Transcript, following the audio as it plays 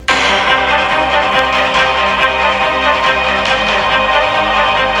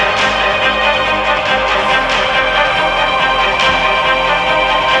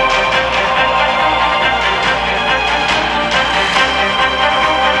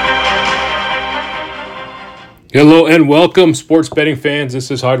Hello and welcome, sports betting fans.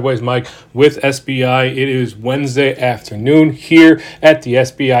 This is Hardways Mike with SBI. It is Wednesday afternoon here at the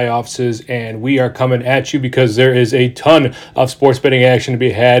SBI offices, and we are coming at you because there is a ton of sports betting action to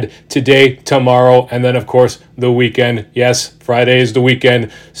be had today, tomorrow, and then, of course, the weekend. Yes, Friday is the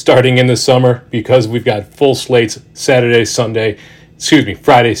weekend starting in the summer because we've got full slates Friday,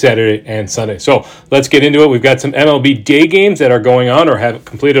 Saturday, and Sunday. So let's get into it. We've got some MLB day games that are going on or have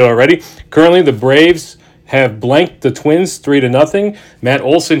completed already. Currently, the Braves have blanked the Twins 3-0. Matt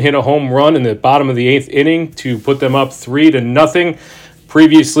Olson hit a home run in the bottom of the eighth inning to put them up 3-0.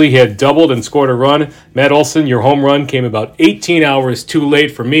 Previously, he had doubled and scored a run. Matt Olson, your home run came about 18 hours too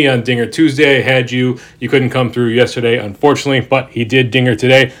late for me on Dinger Tuesday. I had you. You couldn't come through yesterday, unfortunately, but he did Dinger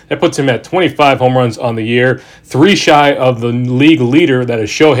today. That puts him at 25 home runs on the year, 3 shy of the league leader, that is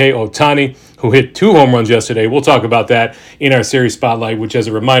Shohei Ohtani, who hit 2 home runs yesterday. We'll talk about that in our series spotlight, which, as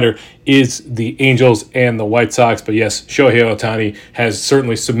a reminder, is the Angels and the White Sox. But yes, Shohei Ohtani has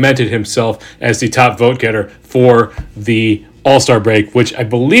certainly cemented himself as the top vote getter for the All-Star break, which I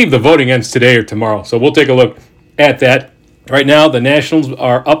believe the voting ends today or tomorrow. So we'll take a look at that. Right now, the Nationals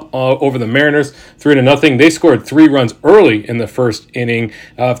are up over the Mariners 3-0. They scored 3 runs early in the first inning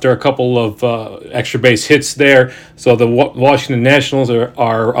after a couple of extra base hits there. So the Washington Nationals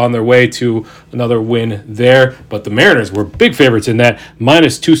are on their way to another win there. But the Mariners were big favorites in that,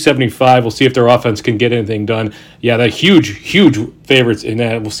 minus 275. We'll see if their offense can get anything done. Yeah, they're huge favorites in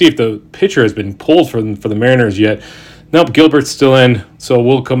that. We'll see if the pitcher has been pulled for the Mariners yet. Nope, Gilbert's still in, so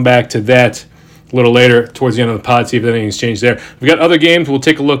we'll come back to that a little later towards the end of the pod, see if anything's changed there. We've got other games we'll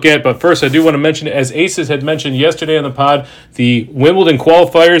take a look at, but first I do want to mention, as Aces had mentioned yesterday on the pod, the Wimbledon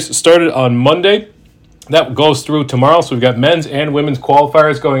qualifiers started on Monday. That goes through tomorrow, so we've got men's and women's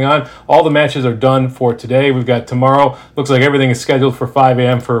qualifiers going on. All the matches are done for today. We've got tomorrow. Looks like everything is scheduled for 5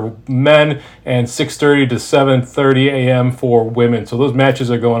 a.m. for men and 6:30 to 7:30 a.m. for women. So those matches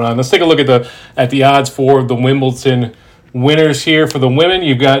are going on. Let's take a look at the odds for the Wimbledon winners here. For the women,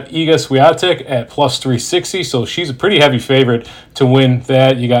 you've got Iga Swiatek at plus 360, so she's a pretty heavy favorite to win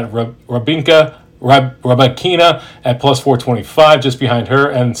that. You got Rybakina at plus 425, just behind her,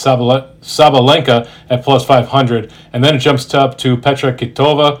 and Sabalenka at plus 500. And then it jumps up to Petra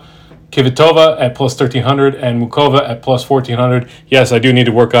Kvitova at plus 1,300 and Mukova at plus 1,400. Yes, I do need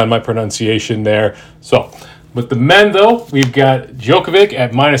to work on my pronunciation there. So, with the men, though, we've got Djokovic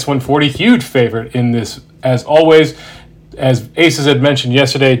at minus 140, huge favorite in this, as always. As Aces had mentioned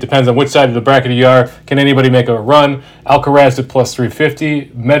yesterday, it depends on which side of the bracket you are. Can anybody make a run? Alcaraz at plus 350,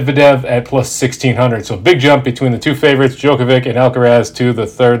 Medvedev at plus 1,600. So big jump between the two favorites, Djokovic and Alcaraz, to the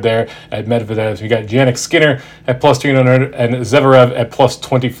third there at Medvedev. You got Jannik Sinner at plus 300 and Zverev at plus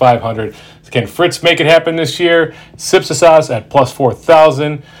 2,500. Can Fritz make it happen this year? Tsitsipas at plus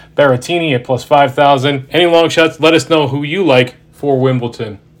 4,000, Berrettini at plus 5,000. Any long shots? Let us know who you like for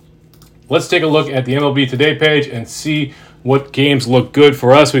Wimbledon. Let's take a look at the MLB Today page and see what games look good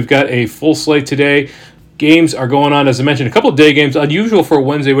for us. We've got a full slate today. Games are going on, as I mentioned, a couple of day games. Unusual for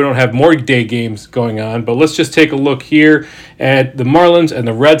Wednesday, we don't have more day games going on, but let's just take a look here at the Marlins and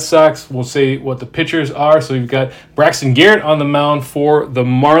the Red Sox. We'll see what the pitchers are. So you've got Braxton Garrett on the mound for the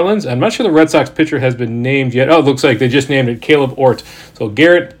Marlins. I'm not sure the Red Sox pitcher has been named yet. Oh, it looks like they just named it Caleb Ort. So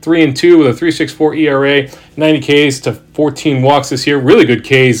Garrett, 3-2 with a 3.64 ERA, 90 Ks to 14 walks this year. Really good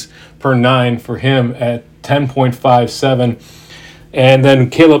Ks per 9 for him at 10.57. And then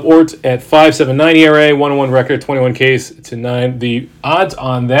Caleb Ort at 5.79 ERA, 1-1 record, 21 Ks to 9. The odds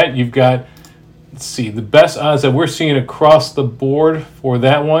on that, you've got, let's see, the best odds that we're seeing across the board for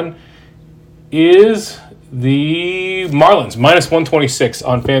that one is the Marlins, minus 126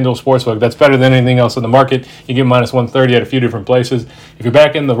 on FanDuel Sportsbook. That's better than anything else in the market. You get minus 130 at a few different places. If you're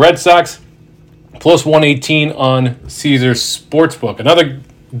back in the Red Sox, plus 118 on Caesars Sportsbook. Another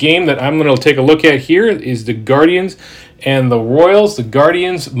game that I'm going to take a look at here is the Guardians and the Royals. The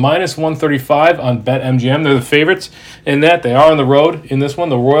Guardians minus 135 on BetMGM. They're the favorites in that. They are on the road in this one.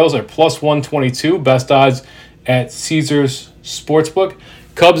 The Royals are plus 122. Best odds at Caesars Sportsbook.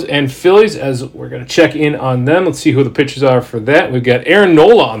 Cubs and Phillies, as we're going to check in on them. Let's see who the pitchers are for that. We've got Aaron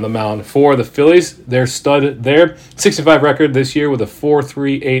Nola on the mound for the Phillies. They're stud there. 65 record this year with a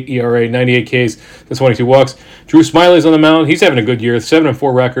 4.38 ERA, 98 Ks to 22 walks. Drew Smyly's on the mound. He's having a good year.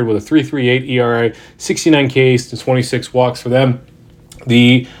 7-4 record with a 3.38 ERA, 69 Ks to 26 walks for them.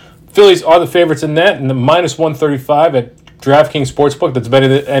 The Phillies are the favorites in that, and the minus 135 at DraftKings Sportsbook. That's better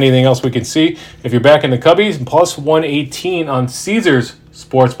than anything else we can see. If you're back in the Cubbies, plus 118 on Caesars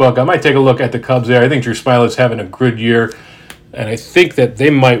Sportsbook. I might take a look at the Cubs there. I think Drew Smyly's having a good year, and I think that they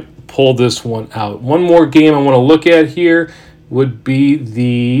might pull this one out. One more game I want to look at here would be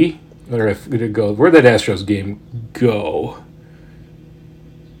the Where did it go? Where'd that Astros game go?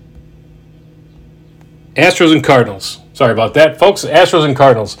 Astros and Cardinals. Sorry about that, folks. Astros and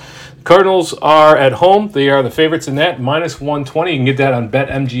Cardinals. Cardinals are at home. They are the favorites in that, minus 120. You can get that on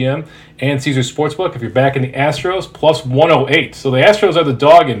BetMGM and Caesars Sportsbook. If you're back in the Astros, plus 108. So the Astros are the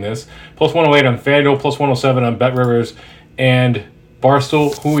dog in this. Plus 108 on FanDuel, plus 107 on BetRivers and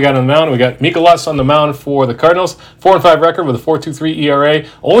Barstool. Who we got on the mound? We got Mikolas on the mound for the Cardinals. 4-5 record with a 4.23 ERA.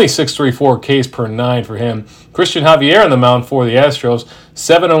 Only 6.34 Ks per 9 for him. Christian Javier on the mound for the Astros.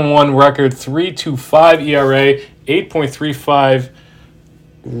 7-1 record, 3.25 ERA, 8.35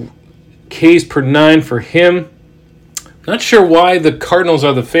 Ks per 9 for him. Not sure why the Cardinals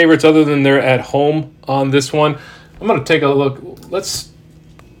are the favorites other than they're at home on this one. I'm going to take a look. Let's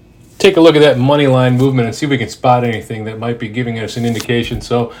take a look at that money line movement and see if we can spot anything that might be giving us an indication.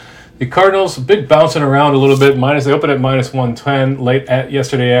 So the Cardinals, a big bouncing around a little bit. They opened at minus 110 late at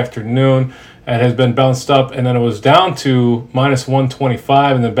yesterday afternoon. It has been bounced up, and then it was down to minus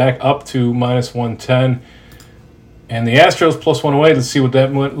 125 and then back up to minus 110. And the Astros plus 108, let's see what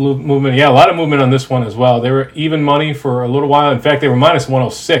that movement. Yeah, a lot of movement on this one as well. They were even money for a little while. In fact, they were minus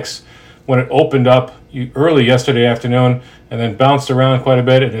 106 when it opened up early yesterday afternoon and then bounced around quite a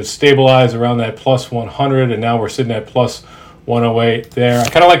bit. It has stabilized around that plus 100, and now we're sitting at plus 108 there. I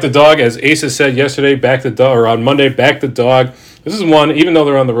kind of like the dog, as Aces said yesterday, back the dog, or on Monday, back the dog. This is one, even though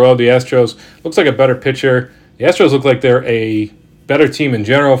they're on the road, the Astros looks like a better pitcher. The Astros look like they're a better team in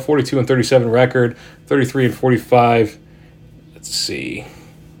general. 42-37 record, 33-45. Let's see.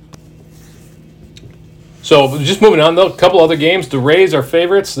 So just moving on, though, a couple other games. The Rays are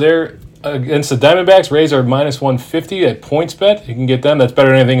favorites. They're against the Diamondbacks. Rays are minus 150 at PointsBet. You can get them. That's better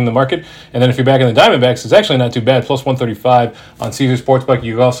than anything in the market. And then if you're back in the Diamondbacks, it's actually not too bad. Plus 135 on Caesars Sportsbook.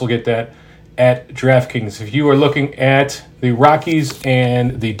 You can also get that at DraftKings. If you are looking at the Rockies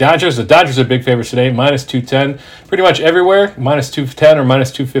and the Dodgers are big favorites today, minus 210. Pretty much everywhere, minus 210 or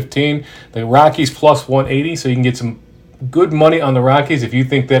minus 215. The Rockies plus 180, so you can get some good money on the Rockies if you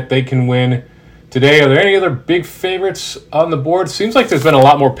think that they can win today. Are there any other big favorites on the board? Seems like there's been a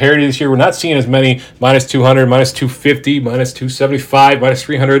lot more parity this year. We're not seeing as many minus 200, minus 250, minus 275, minus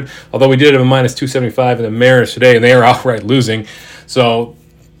 300, although we did have a minus 275 in the Mariners today, and they are outright losing. So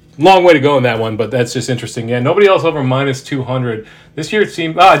long way to go in that one, but that's just interesting. Yeah, nobody else over minus 200. This year it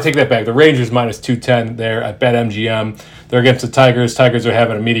seemed, I take that back. The Rangers minus 210 there at BetMGM. They're against the Tigers. Tigers are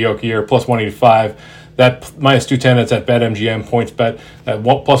having a mediocre year, plus 185. That minus 210, that's at BetMGM, PointsBet at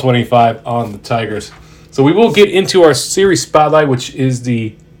plus 185 on the Tigers. So we will get into our series spotlight, which is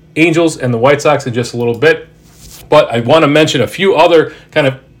the Angels and the White Sox in just a little bit. But I want to mention a few other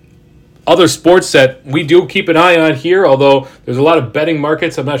other sports that we do keep an eye on here, although there's a lot of betting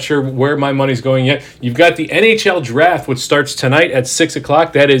markets. I'm not sure where my money's going yet. You've got the NHL draft, which starts tonight at 6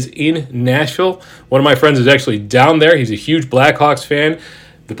 o'clock. That is in Nashville. One of my friends is actually down there. He's a huge Blackhawks fan.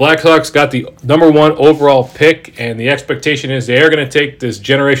 The Blackhawks got the number 1 overall pick, and the expectation is they are going to take this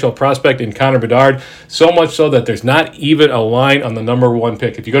generational prospect in Connor Bedard, so much so that there's not even a line on the number 1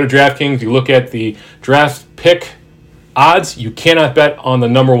 pick. If you go to DraftKings, you look at the draft pick odds, you cannot bet on the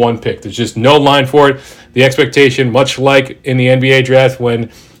number 1 pick. There's just no line for it. The expectation, much like in the NBA draft when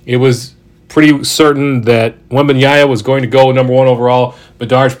it was pretty certain that Wembanyama was going to go number 1 overall,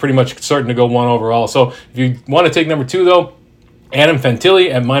 Bedard's pretty much certain to go 1 overall. So if you want to take number 2, though, Adam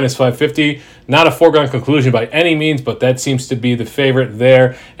Fantilli at minus 550. Not a foregone conclusion by any means, but that seems to be the favorite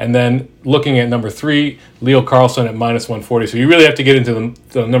there. And then looking at number 3, Leo Carlsson at minus 140. So you really have to get into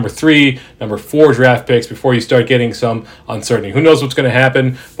the number 3, number 4 draft picks before you start getting some uncertainty. Who knows what's going to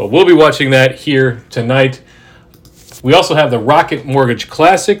happen, but we'll be watching that here tonight. We also have the Rocket Mortgage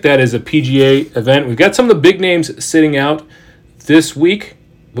Classic. That is a PGA event. We've got some of the big names sitting out this week,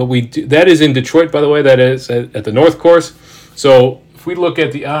 but that is in Detroit, by the way. That is at the North Course. So if we look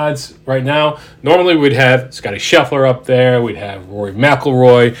at the odds right now, normally we'd have Scotty Scheffler up there, we'd have Rory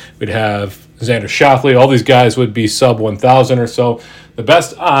McIlroy, we'd have Xander Schauffele. All these guys would be sub 1,000 or so. The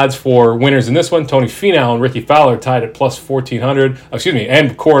best odds for winners in this one, Tony Finau and Ricky Fowler tied at plus 1,400.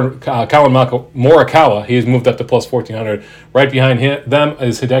 And Colin Morikawa, he has moved up to plus 1,400. Right behind them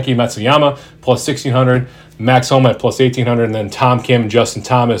is Hideki Matsuyama, plus 1,600. Max Homa at plus 1,800. And then Tom Kim and Justin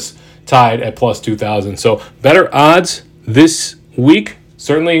Thomas tied at plus 2,000. So better odds this week.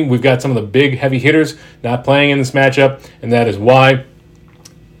 Certainly, we've got some of the big heavy hitters not playing in this matchup, and that is why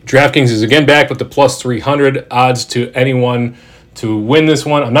DraftKings is again back with the plus 300 odds to anyone to win this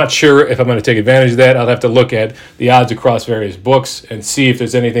one. I'm not sure if I'm going to take advantage of that. I'll have to look at the odds across various books and see if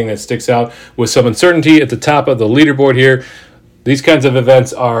there's anything that sticks out with some uncertainty at the top of the leaderboard here. These kinds of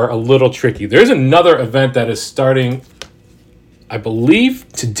events are a little tricky. There's another event that is starting I believe,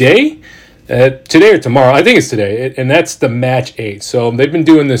 today or tomorrow. I think it's today, and that's the match 8. So they've been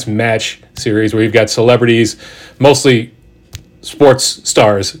doing this match series where you've got celebrities, mostly sports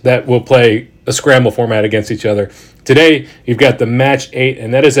stars, that will play a scramble format against each other. Today, you've got the match 8,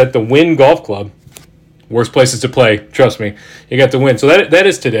 and that is at the Wynn Golf Club. Worst places to play, trust me. You got the Wynn. So that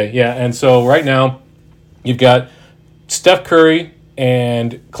is today, yeah. And so right now, you've got Steph Curry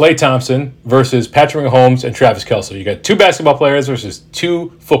and Klay Thompson versus Patrick Mahomes and Travis Kelce. You got 2 basketball players versus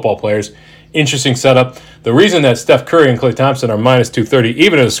 2 football players. Interesting setup. The reason that Steph Curry and Klay Thompson are minus 230,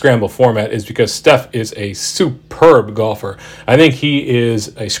 even in a scramble format, is because Steph is a superb golfer. I think he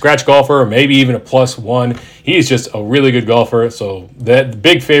is a scratch golfer, or maybe even a +1. He is just a really good golfer. So that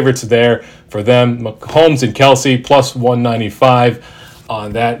big favorites there for them. Mahomes and Kelce +195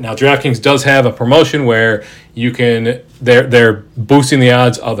 on that. Now DraftKings does have a promotion where you can they're boosting the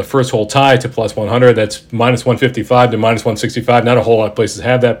odds of the first hole tie to +100. That's -155 to -165. Not a whole lot of places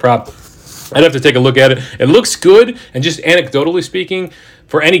have that prop. I'd have to take a look at it. It looks good, and just anecdotally speaking,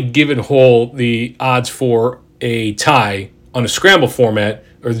 for any given hole, the odds for a tie on a scramble format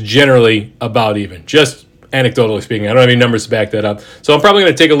are generally about even. Just anecdotally speaking, I don't have any numbers to back that up. So I'm probably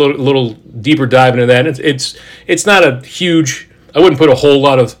going to take a little deeper dive into that. It's not a huge. I wouldn't put a whole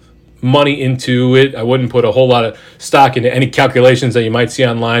lot of money into it. I wouldn't put a whole lot of stock into any calculations that you might see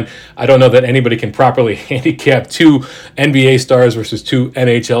online. I don't know that anybody can properly handicap 2 NBA stars versus 2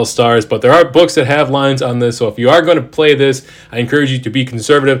 NHL stars, but there are books that have lines on this. So if you are going to play this, I encourage you to be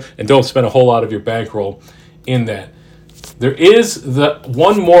conservative and don't spend a whole lot of your bankroll in that. There is the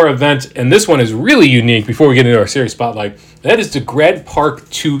one more event, and this one is really unique before we get into our series spotlight. That is the Grant Park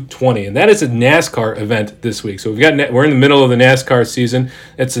 220, and that is a NASCAR event this week. So we're in the middle of the NASCAR season.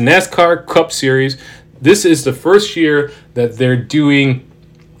 It's the NASCAR Cup Series. This is the first year that they're doing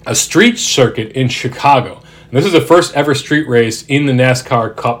a street circuit in Chicago. And this is the first ever street race in the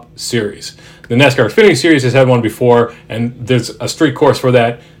NASCAR Cup Series. The NASCAR Xfinity Series has had one before, and there's a street course for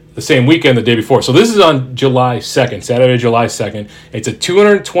that the same weekend, the day before. So this is on July 2nd, Saturday, July 2nd. It's a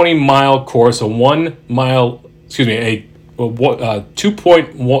 220-mile course, a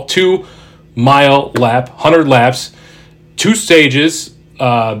 2.2 mile lap, 100 laps, 2 stages.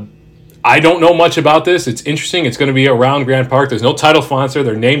 I don't know much about this. It's interesting. It's going to be around Grant Park. There's no title sponsor.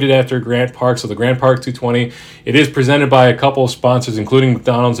 They're named it after Grant Park, so the Grant Park 220. It is presented by a couple of sponsors, including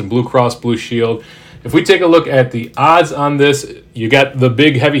McDonald's and Blue Cross Blue Shield. If we take a look at the odds on this, you got the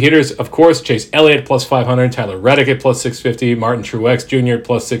big heavy hitters, of course, Chase Elliott +500, Tyler Reddick at +650, Martin Truex Jr. at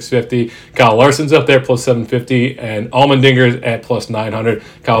 +650, Kyle Larson's up there +750, and Allmendinger's at +900,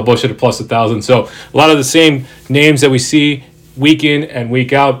 Kyle Busch at +1,000. So a lot of the same names that we see week in and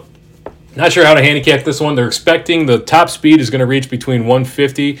week out. Not sure how to handicap this one. They're expecting the top speed is going to reach between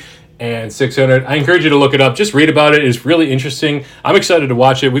 150 and 600. I encourage you to look it up. Just read about it. It's really interesting. I'm excited to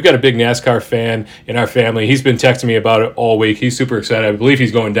watch it. We've got a big NASCAR fan in our family. He's been texting me about it all week. He's super excited. I believe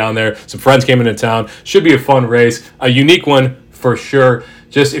he's going down there. Some friends came into town. Should be a fun race. A unique one for sure.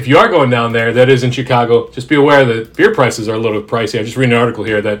 Just if you are going down there, that is in Chicago, just be aware that beer prices are a little pricey. I just read an article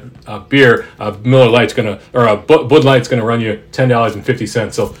here that Miller Lite's Bud Light's gonna run you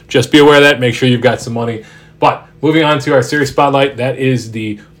 $10.50. So just be aware of that. Make sure you've got some money. But moving on to our series spotlight, that is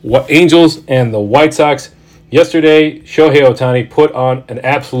the Angels and the White Sox. Yesterday, Shohei Ohtani put on an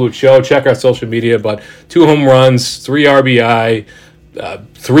absolute show. Check our social media, but 2 home runs, 3 RBI,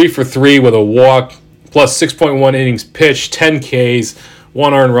 3 for 3 with a walk, plus 6.1 innings pitched, 10 Ks,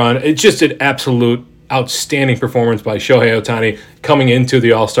 1 earned run. It's just an absolute outstanding performance by Shohei Ohtani coming into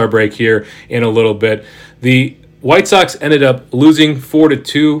the All-Star break here in a little bit. The White Sox ended up losing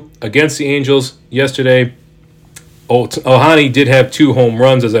 4-2 against the Angels yesterday. Ohtani did have 2 home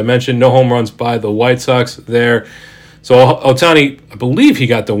runs, as I mentioned. No home runs by the White Sox there. So Ohtani, I believe he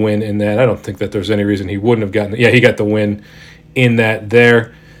got the win in that. I don't think that there's any reason he wouldn't have gotten it. Yeah, he got the win in that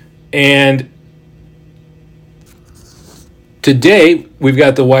there. And today, we've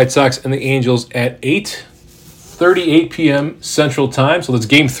got the White Sox and the Angels at 8:38 p.m. Central Time. So that's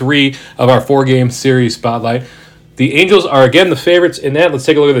Game 3 of our 4-game series spotlight. The Angels are, again, the favorites in that. Let's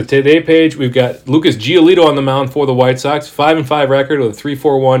take a look at the Today page. We've got Lucas Giolito on the mound for the White Sox. 5-5 record with a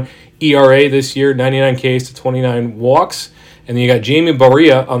 3.41 ERA this year. 99 Ks to 29 walks. And then you got Jamie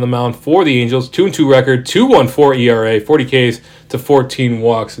Barria on the mound for the Angels. 2-2 record, 2.14 ERA, 40 Ks to 14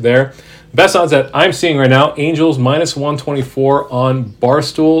 walks there. Best odds that I'm seeing right now, Angels -124 on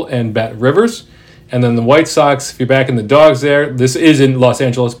Barstool and Bet Rivers. And then the White Sox, if you're back in the dogs there, this is in Los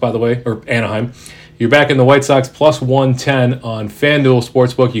Angeles, by the way, or Anaheim. You're back in the White Sox +110 on FanDuel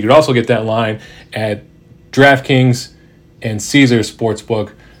Sportsbook. You could also get that line at DraftKings and Caesars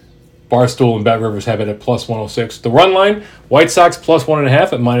Sportsbook. Barstool and Bet Rivers have it at plus 106. The run line, White Sox plus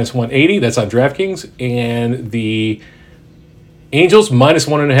 1.5 at minus 180. That's on DraftKings. And the Angels minus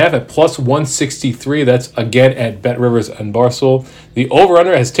 1.5 at plus 163. That's again at Bet Rivers and Barstool. The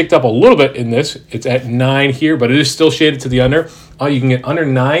over-under has ticked up a little bit in this. It's at 9 here, but it is still shaded to the under. You can get under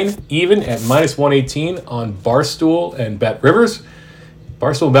 9 even at minus 118 on Barstool and Bet Rivers.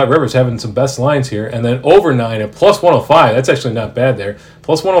 Barstool and Bet Rivers having some best lines here. And then over 9 at plus 105. That's actually not bad there.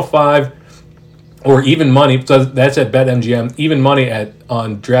 Plus 105 or even money. So that's at BetMGM. Even money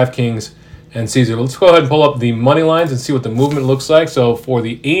on DraftKings and Caesar. Let's go ahead and pull up the money lines and see what the movement looks like. So for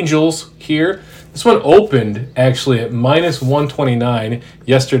the Angels here, this one opened actually at minus 129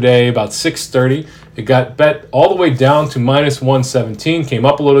 yesterday, about 6:30. It got bet all the way down to minus 117, came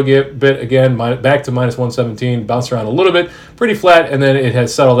up a little bit again, back to minus 117, bounced around a little bit, pretty flat, and then it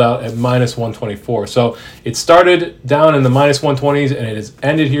has settled out at minus 124. So it started down in the minus 120s, and it has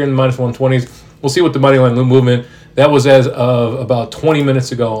ended here in the minus 120s. We'll see what the money line movement, that was as of about 20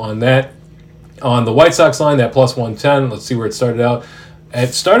 minutes ago on that. On the White Sox line, that plus 110, let's see where it started out.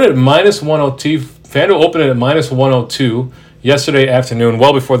 It started at minus 102. FanDuel opened it at minus 102 yesterday afternoon,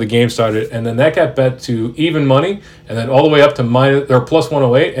 well before the game started, and then that got bet to even money, and then all the way up to plus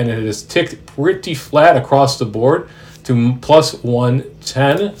 108, and it has ticked pretty flat across the board to plus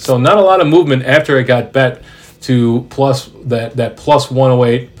 110. So not a lot of movement after it got bet to plus that plus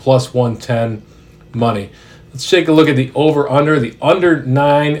 108, plus 110 money. Let's take a look at the over-under. The under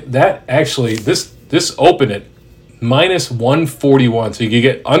 9, that actually, this opened at minus 141. So you could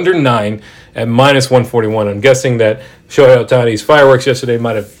get under 9 at minus 141. I'm guessing that Shohei Ohtani's fireworks yesterday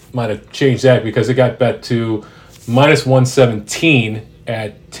might have changed that because it got bet to minus 117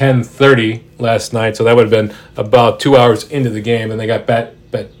 at 10:30 last night. So that would have been about 2 hours into the game, and they got bet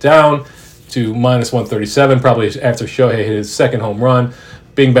down to minus 137, probably after Shohei hit his second home run.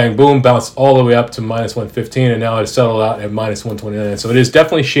 Bing, bang, boom, bounced all the way up to minus 115, and now it's settled out at minus 129. So it is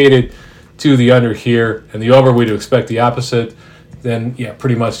definitely shaded to the under here, and the over, we'd expect the opposite. Then, yeah,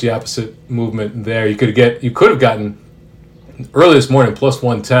 pretty much the opposite movement there. You could have gotten early this morning plus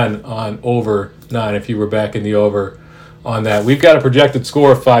 110 on over 9 if you were back in the over on that. We've got a projected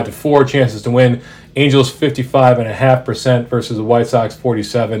score of 5-4, chances to win. Angels 55.5% versus the White Sox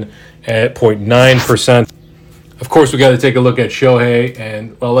 47.9%. Of course, we got to take a look at Shohei,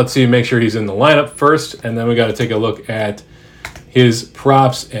 and well, let's see, make sure he's in the lineup first, and then we got to take a look at his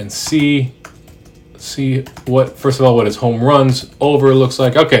props and see what his home runs over looks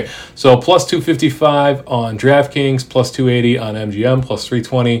like. Okay, so plus 255 on DraftKings, plus 280 on MGM, plus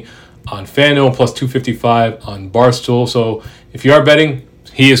 320 on FanDuel, plus 255 on Barstool. So if you are betting,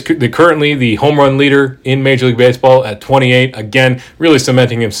 he is currently the home run leader in Major League Baseball at 28. Again, really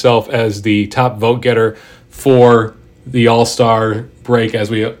cementing himself as the top vote getter for the All-Star break as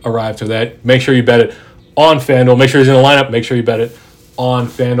we arrive to that. Make sure you bet it on FanDuel. Make sure he's in the lineup. Make sure you bet it on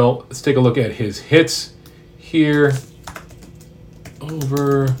FanDuel. Let's take a look at his hits here.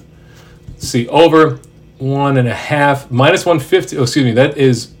 Over 1.5, minus 150. Oh, excuse me, that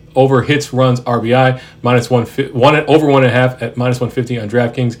is over hits, runs, RBI, over 1.5 at minus 150 on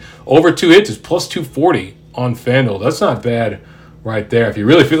DraftKings. Over 2 hits is plus 240 on FanDuel. That's not bad right there. If you're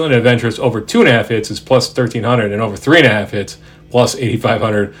really feeling adventurous, over 2.5 hits is plus 1,300, and over 3.5 hits, plus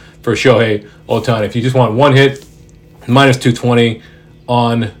 8,500 for Shohei Ohtani. If you just want one hit, minus 220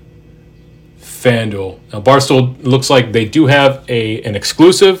 on FanDuel. Now, Barstool looks like they do have an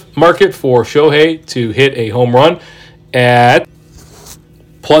exclusive market for Shohei to hit a home run at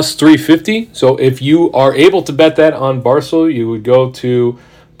plus 350. So if you are able to bet that on Barstool, you would go to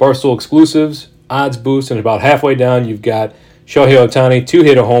Barstool Exclusives, Odds Boost, and about halfway down, you've got Shohei Ohtani to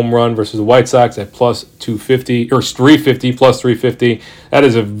hit a home run versus the White Sox at plus 250, or 350, plus 350. That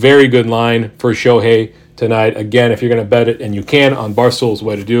is a very good line for Shohei tonight. Again, if you're going to bet it, and you can, on Barstool is the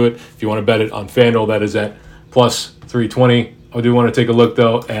way to do it. If you want to bet it on FanDuel, that is at plus 320. I do want to take a look,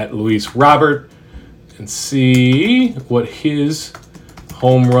 though, at Luis Robert and see what his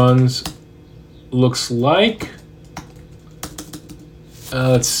home runs looks like.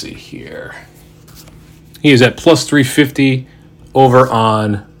 Let's see here. He is at plus 350 over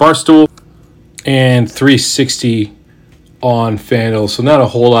on Barstool and 360 on FanDuel. So not a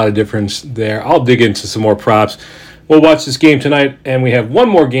whole lot of difference there. I'll dig into some more props. We'll watch this game tonight, and we have one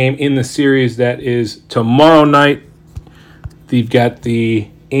more game in the series that is tomorrow night. We've got the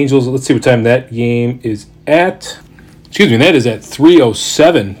Angels. Let's see what time that game is at. That is at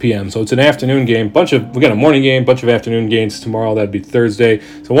 3:07 p.m. So it's an afternoon game. We got a morning game, bunch of afternoon games tomorrow. That'd be Thursday.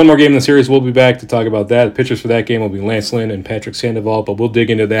 So one more game in the series. We'll be back to talk about that. The pitchers for that game will be Lance Lynn and Patrick Sandoval, but we'll dig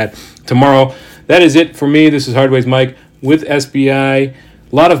into that tomorrow. That is it for me. This is Hardways Mike with SBI.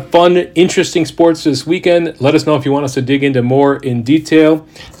 A lot of fun, interesting sports this weekend. Let us know if you want us to dig into more in detail.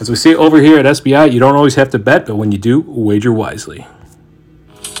 As we say over here at SBI, you don't always have to bet, but when you do, wager wisely.